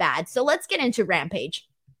Rampage was bad. So let's get into Rampage.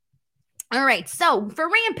 All right. So for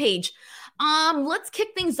Rampage, let's kick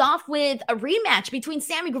things off with a rematch between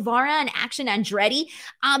Sammy Guevara and Action Andretti.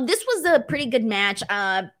 This was a pretty good match.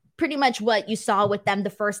 Pretty much what you saw with them the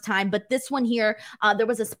first time. But this one here, there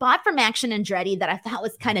was a spot from Action Andretti that I thought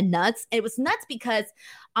was kind of nuts. It was nuts because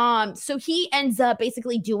so he ends up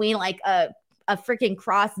basically doing like a freaking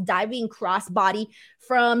diving crossbody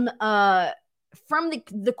from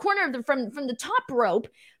the corner of from the top rope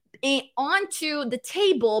onto the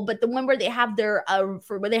table, but the one where they have their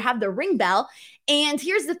ring bell. And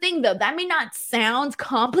here's the thing, though, that may not sound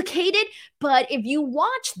complicated, but if you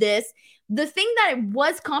watch this, the thing that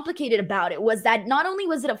was complicated about it was that not only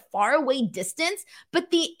was it a far away distance, but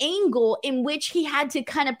the angle in which he had to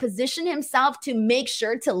kind of position himself to make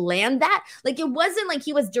sure to land that. Like, it wasn't like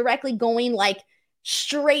he was directly going like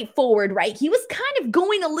straight forward, right? He was kind of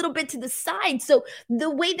going a little bit to the side. So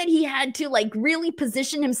the way that he had to like really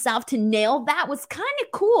position himself to nail that was kind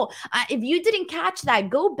of cool. If you didn't catch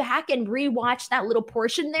that, go back and rewatch that little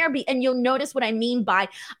portion there, and you'll notice what I mean by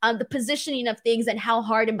the positioning of things and how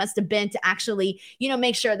hard it must have been to actually,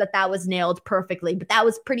 make sure that was nailed perfectly. But that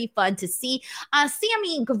was pretty fun to see.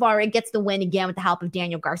 Sammy Guevara gets the win again with the help of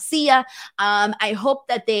Daniel Garcia. I hope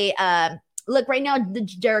that they look, right now, the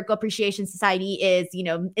Jericho Appreciation Society is,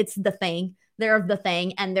 it's the thing. They're the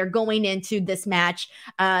thing. And they're going into this match,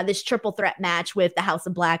 this triple threat match with the House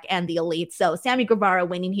of Black and the Elite. So Sammy Guevara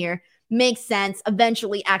winning here makes sense.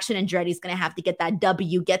 Eventually, Action Andretti's going to have to get that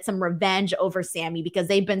W, get some revenge over Sammy because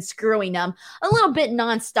they've been screwing him a little bit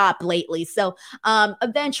nonstop lately. So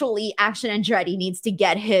eventually, Action Andretti needs to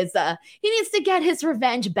get his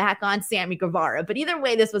revenge back on Sammy Guevara. But either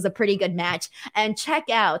way, this was a pretty good match. And check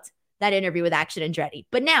out that interview with Action Andretti.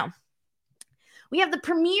 But now we have the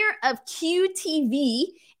premiere of QTV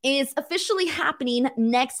is officially happening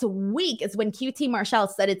next week is when QT Marshall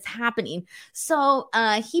said it's happening. So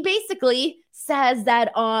he basically says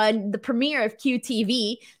that on the premiere of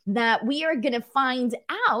QTV that we are going to find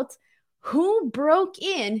out who broke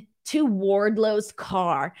in to Wardlow's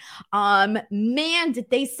car. Man, did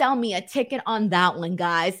they sell me a ticket on that one,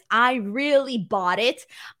 guys. I really bought it.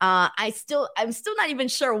 I'm still not even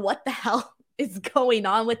sure what the hell is going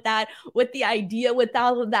on with that, what the idea with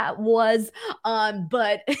all of that was.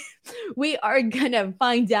 But we are gonna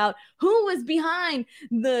find out who was behind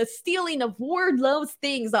the stealing of Wardlow's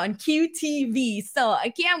things on QTV. So I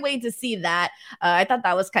can't wait to see that. I thought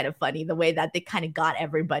that was kind of funny, the way that they kind of got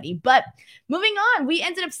everybody. But moving on, we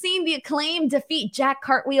ended up seeing the Acclaim defeat Jack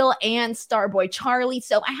Cartwheel and Starboy Charlie.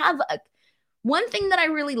 So I have one thing that I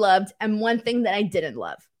really loved and one thing that I didn't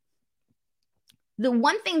love. The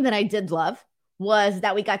one thing that I did love was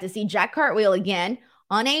that we got to see Jack Cartwheel again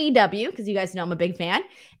on AEW, because you guys know I'm a big fan,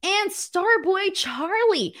 and Starboy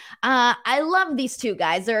Charlie. I love these two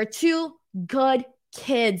guys. They're two good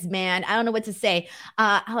kids, man. I don't know what to say.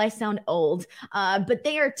 I sound old, but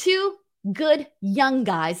they are two good young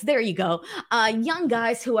guys. There you go. Young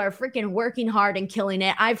guys who are freaking working hard and killing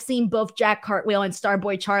it. I've seen both Jack Cartwheel and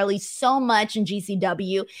Starboy Charlie so much in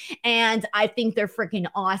GCW, and I think they're freaking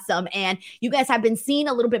awesome. And you guys have been seeing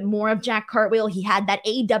a little bit more of Jack Cartwheel. He had that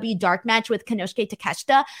AEW dark match with Konosuke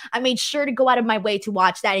Takeshita. I made sure to go out of my way to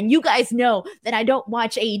watch that. And you guys know that I don't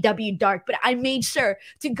watch AEW dark, but I made sure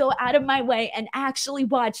to go out of my way and actually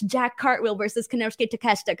watch Jack Cartwheel versus Konosuke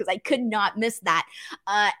Takeshita because I could not miss that.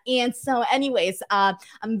 And so anyways,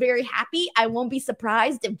 I'm very happy. I won't be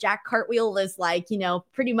surprised if Jack Cartwheel is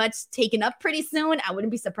pretty much taken up pretty soon. I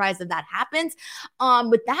wouldn't be surprised if that happens.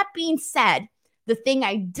 With that being said, the thing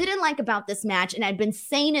I didn't like about this match, and I've been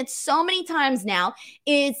saying it so many times now,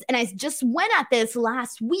 is, and I just went at this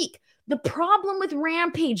last week, the problem with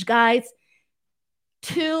Rampage, guys,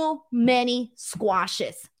 too many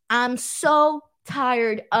squashes. I'm so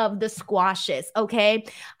tired of the squashes, okay?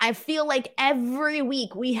 I feel like every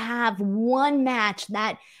week we have one match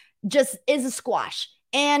that just is a squash.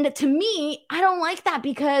 And to me, I don't like that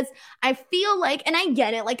because I feel like, and I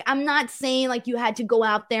get it, like I'm not saying like you had to go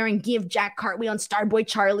out there and give Jack Cartwheel and Starboy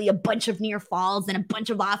Charlie a bunch of near falls and a bunch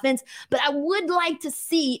of offense, but I would like to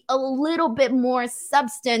see a little bit more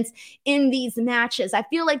substance in these matches. I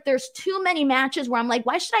feel like there's too many matches where I'm like,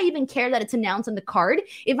 why should I even care that it's announced on the card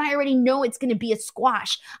if I already know it's going to be a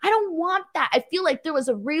squash? I don't want that. I feel like there was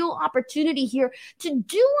a real opportunity here to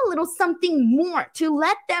do a little something more, to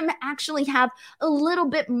let them actually have a little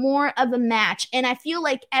bit more of a match. And I feel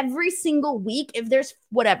like every single week, if there's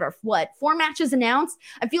 4 matches announced,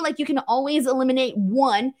 I feel like you can always eliminate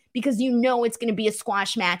one because you know it's going to be a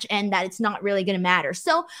squash match and that it's not really going to matter.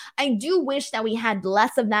 So I do wish that we had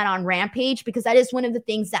less of that on Rampage, because that is one of the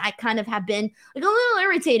things that I kind of have been like a little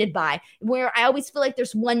irritated by, where I always feel like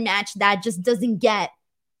there's one match that just doesn't get,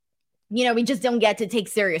 we just don't get to take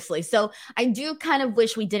seriously. So I do kind of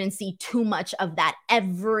wish we didn't see too much of that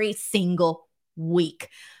every single week.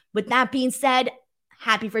 With that being said,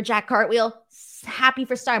 happy for Jack Cartwheel, happy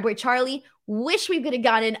for Starboy Charlie. Wish we could have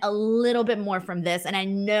gotten a little bit more from this. And I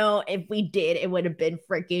know if we did, it would have been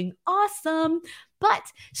freaking awesome. But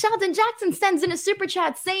Sheldon Jackson sends in a super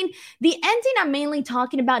chat saying, the ending I'm mainly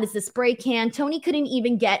talking about is the spray can. Tony couldn't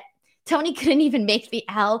even make the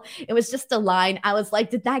L. It was just a line. I was like,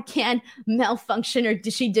 did that can malfunction, or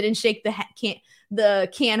she didn't shake the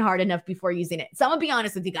can hard enough before using it? So I'm gonna be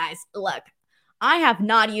honest with you guys. Look, I have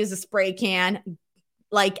not used a spray can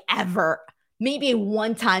like ever. Maybe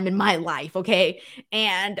one time in my life, okay?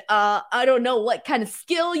 And I don't know what kind of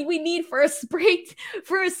skill we need for a spray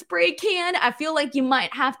can. I feel like you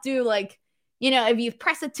might have to if you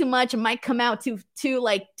press it too much, it might come out too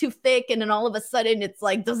thick, and then all of a sudden it's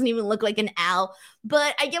like doesn't even look like an L.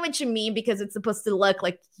 But I get what you mean, because it's supposed to look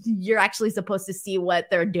like you're actually supposed to see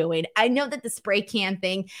what they're doing. I know that the spray can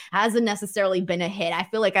thing hasn't necessarily been a hit. I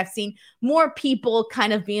feel like I've seen more people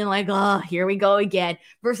kind of being like, oh, here we go again,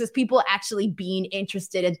 versus people actually being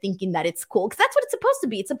interested and thinking that it's cool, because that's what it's supposed to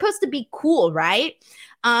be. It's supposed to be cool, right?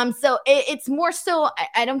 So it's more so,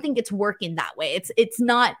 I don't think it's working that way. It's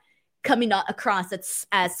not coming across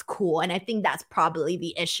as cool. And I think that's probably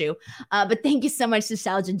the issue. But thank you so much to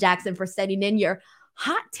Sheldon Jackson for sending in your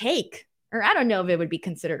hot take Or I don't know if it would be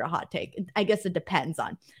considered a hot take. I guess it depends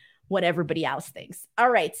on what everybody else thinks. All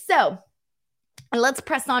right, so let's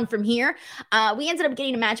press on from here. We ended up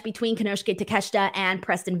getting a match between Konosuke Takeshita and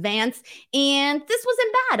Preston Vance, and this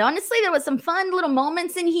wasn't bad. Honestly, there was some fun little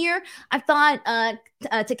moments in here. I thought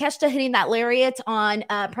Takeshita hitting that lariat on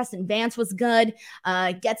Preston Vance was good.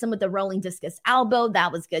 Gets him with the rolling discus elbow.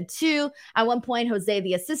 That was good too. At one point, Jose,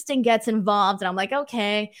 the assistant, gets involved, and I'm like,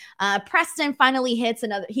 okay. Preston finally hits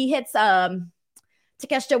another. He hits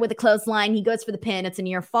Takeshita with a clothesline. He goes for the pin. It's a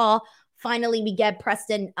near fall. Finally, we get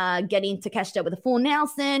Preston getting Takeshita with a full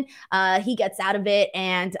Nelson. He gets out of it,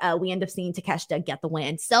 and we end up seeing Takeshita get the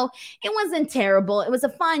win. So it wasn't terrible. It was a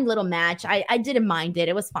fine little match. I didn't mind it.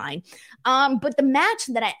 It was fine. But the match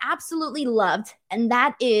that I absolutely loved, and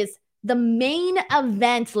that is the main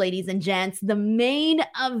event, ladies and gents, the main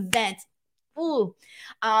event. Ooh,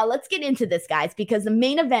 let's get into this, guys, because the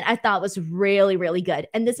main event I thought was really, really good.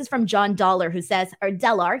 And this is from John Dollar, who says, or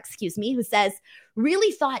Dellar, excuse me, who says,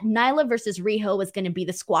 really thought Nyla versus Riho was going to be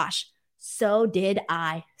the squash. So did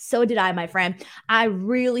I. So did I, my friend. I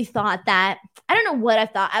really thought that. I don't know what I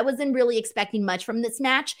thought. I wasn't really expecting much from this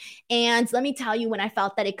match. And let me tell you when I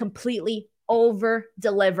felt that it completely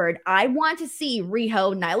over-delivered. I want to see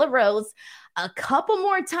Riho, Nyla Rose, a couple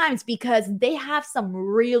more times because they have some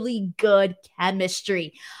really good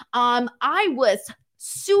chemistry. I was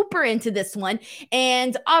super into this one,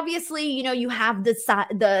 and obviously, you know, you have the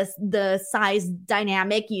size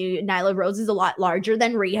dynamic. Nyla Rose is a lot larger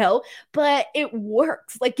than Riho, but it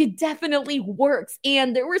works. Like, it definitely works.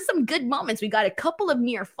 And there were some good moments. We got a couple of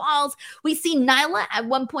near falls. We see Nyla at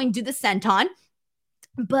one point do the senton.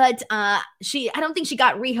 But I don't think she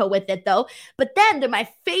got Riho with it though. But then my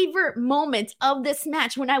favorite moment of this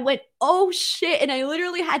match when I went, oh shit, and I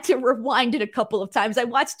literally had to rewind it a couple of times. I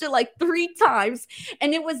watched it like 3 times,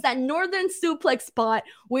 and it was that Northern Suplex spot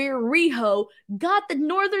where Riho got the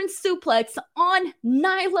Northern Suplex on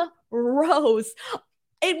Nyla Rose.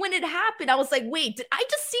 And when it happened, I was like, wait, did I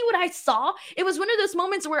just see what I saw? It was one of those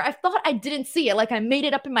moments where I thought I didn't see it. Like I made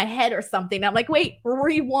it up in my head or something. I'm like, wait,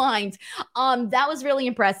 rewind. That was really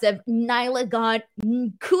impressive. Nyla got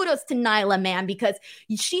kudos to Nyla, man, because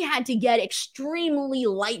she had to get extremely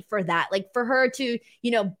light for that. Like for her to,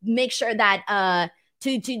 you know, make sure that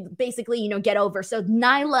to basically, you know, get over. So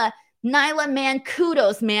Nyla, man,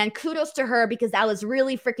 kudos to her because that was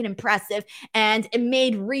really freaking impressive, and it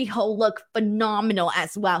made Riho look phenomenal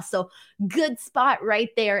as well. So good spot right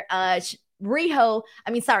there.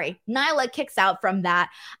 Nyla kicks out from that.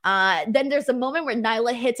 Then there's a moment where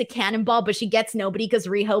Nyla hits a cannonball, but she gets nobody because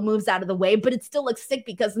Riho moves out of the way, but it still looks sick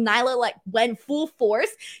because Nyla like went full force.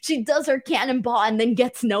 She does her cannonball and then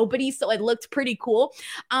gets nobody, so it looked pretty cool.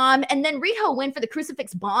 And then Riho went for the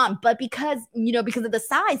crucifix bomb, but because of the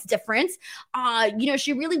size difference,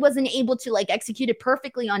 she really wasn't able to like execute it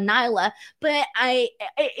perfectly on Nyla, but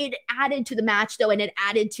it added to the match though, and it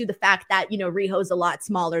added to the fact that, Riho's a lot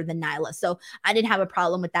smaller than Nyla. So I didn't have a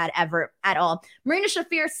problem with that ever at all. Marina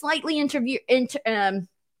Shafir slightly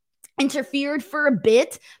interfered for a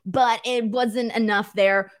bit, but it wasn't enough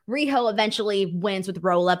there. Riho eventually wins with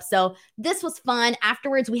roll-up. So this was fun.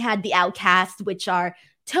 Afterwards, we had the Outcast, which are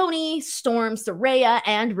Tony, Storm, Saraya,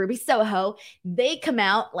 and Ruby Soho. They come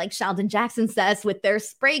out, like Sheldon Jackson says, with their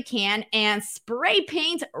spray can and spray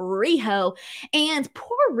paint Riho. And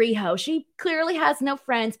poor Riho, she clearly has no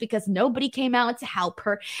friends because nobody came out to help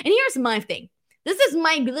her. And here's my thing. This is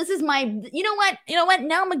my, you know what?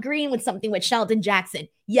 Now I'm agreeing with something with Sheldon Jackson.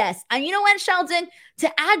 Yes. And you know what, Sheldon?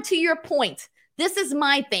 To add to your point, this is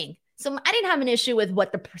my thing. So I didn't have an issue with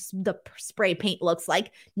what the spray paint looks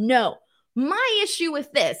like. No. My issue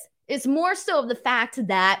with this is more so of the fact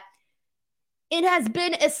that it has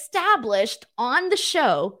been established on the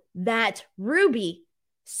show that Ruby,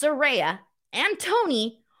 Saraya, and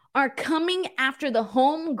Tony are coming after the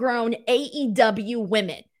homegrown AEW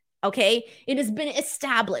women. Okay? It has been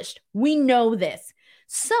established. We know this.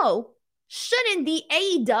 So, shouldn't the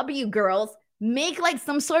AEW girls make like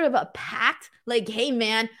some sort of a pact? Like, hey,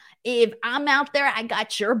 man, if I'm out there, I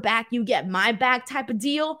got your back, you get my back type of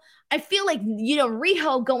deal. I feel like,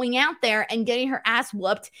 Riho going out there and getting her ass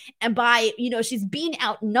whooped and by, she's being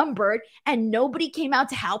outnumbered and nobody came out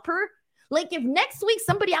to help her. Like if next week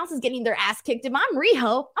somebody else is getting their ass kicked, if I'm Riho,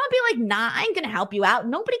 I'll be like, nah, I ain't going to help you out.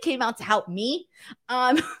 Nobody came out to help me.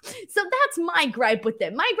 So that's my gripe with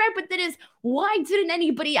it. My gripe with it is, why didn't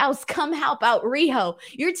anybody else come help out Riho?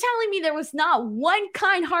 You're telling me there was not one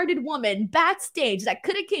kind-hearted woman backstage that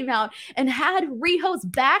could have came out and had Riho's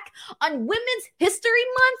back on Women's History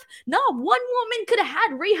Month? Not one woman could have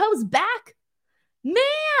had Riho's back? Man,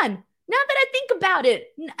 now that I think about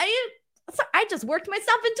it, I just worked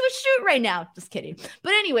myself into a shoot right now. Just kidding.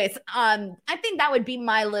 But anyways, I think that would be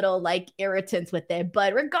my little like irritants with it.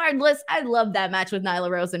 But regardless, I love that match with Nyla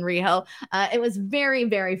Rose and Riho. It was very,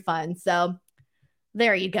 very fun. So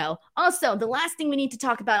there you go. Also, the last thing we need to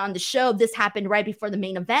talk about on the show, this happened right before the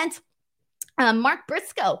main event. Mark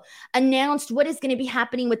Briscoe announced what is going to be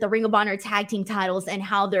happening with the Ring of Honor tag team titles and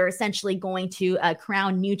how they're essentially going to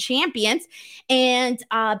crown new champions. And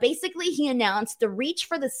basically, he announced the Reach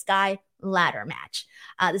for the Sky ladder match.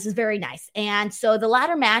 This is very nice. And so the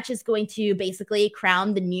ladder match is going to basically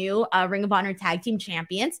crown the new Ring of Honor tag team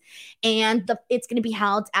champions. And it's going to be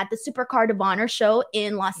held at the Supercard of Honor show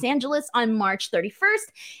in Los Angeles on March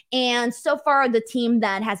 31st. And so far, the team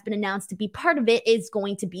that has been announced to be part of it is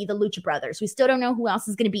going to be the Lucha Brothers. We still don't know who else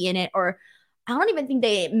is going to be in it, or I don't even think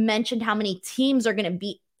they mentioned how many teams are going to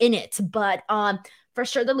be in it, but for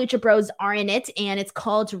sure, the Lucha Bros are in it, and it's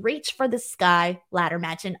called Reach for the Sky ladder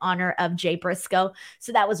match in honor of Jay Briscoe.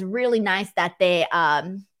 So that was really nice that they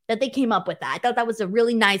came up with that. I thought that was a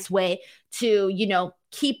really nice way to,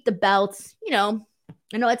 keep the belts,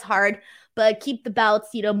 I know it's hard, but keep the belts,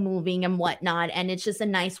 moving and whatnot. And it's just a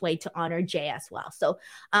nice way to honor Jay as well. So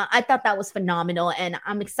I thought that was phenomenal, and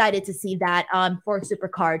I'm excited to see that for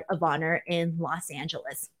Supercard of Honor in Los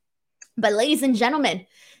Angeles. But ladies and gentlemen,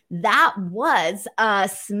 that was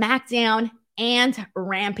Smackdown and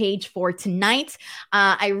Rampage for tonight.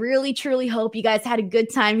 I really, truly hope you guys had a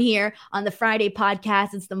good time here on the FriYAY podcast.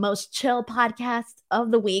 It's the most chill podcast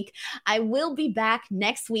of the week. I will be back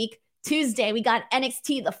next week. Tuesday, we got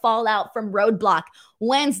NXT, the fallout from Roadblock.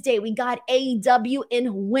 Wednesday, we got AEW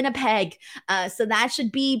in Winnipeg. So that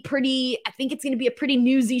should be I think it's going to be a pretty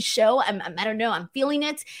newsy show. I don't know. I'm feeling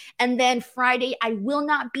it. And then Friday, I will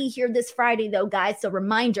not be here this Friday though, guys. So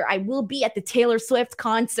reminder, I will be at the Taylor Swift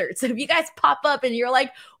concert. So if you guys pop up and you're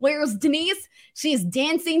like, where's Denise? She's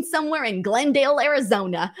dancing somewhere in Glendale,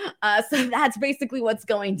 Arizona. So that's basically what's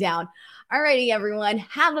going down. Alrighty, everyone.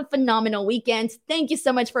 Have a phenomenal weekend. Thank you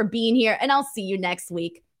so much for being here, and I'll see you next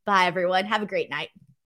week. Bye, everyone. Have a great night.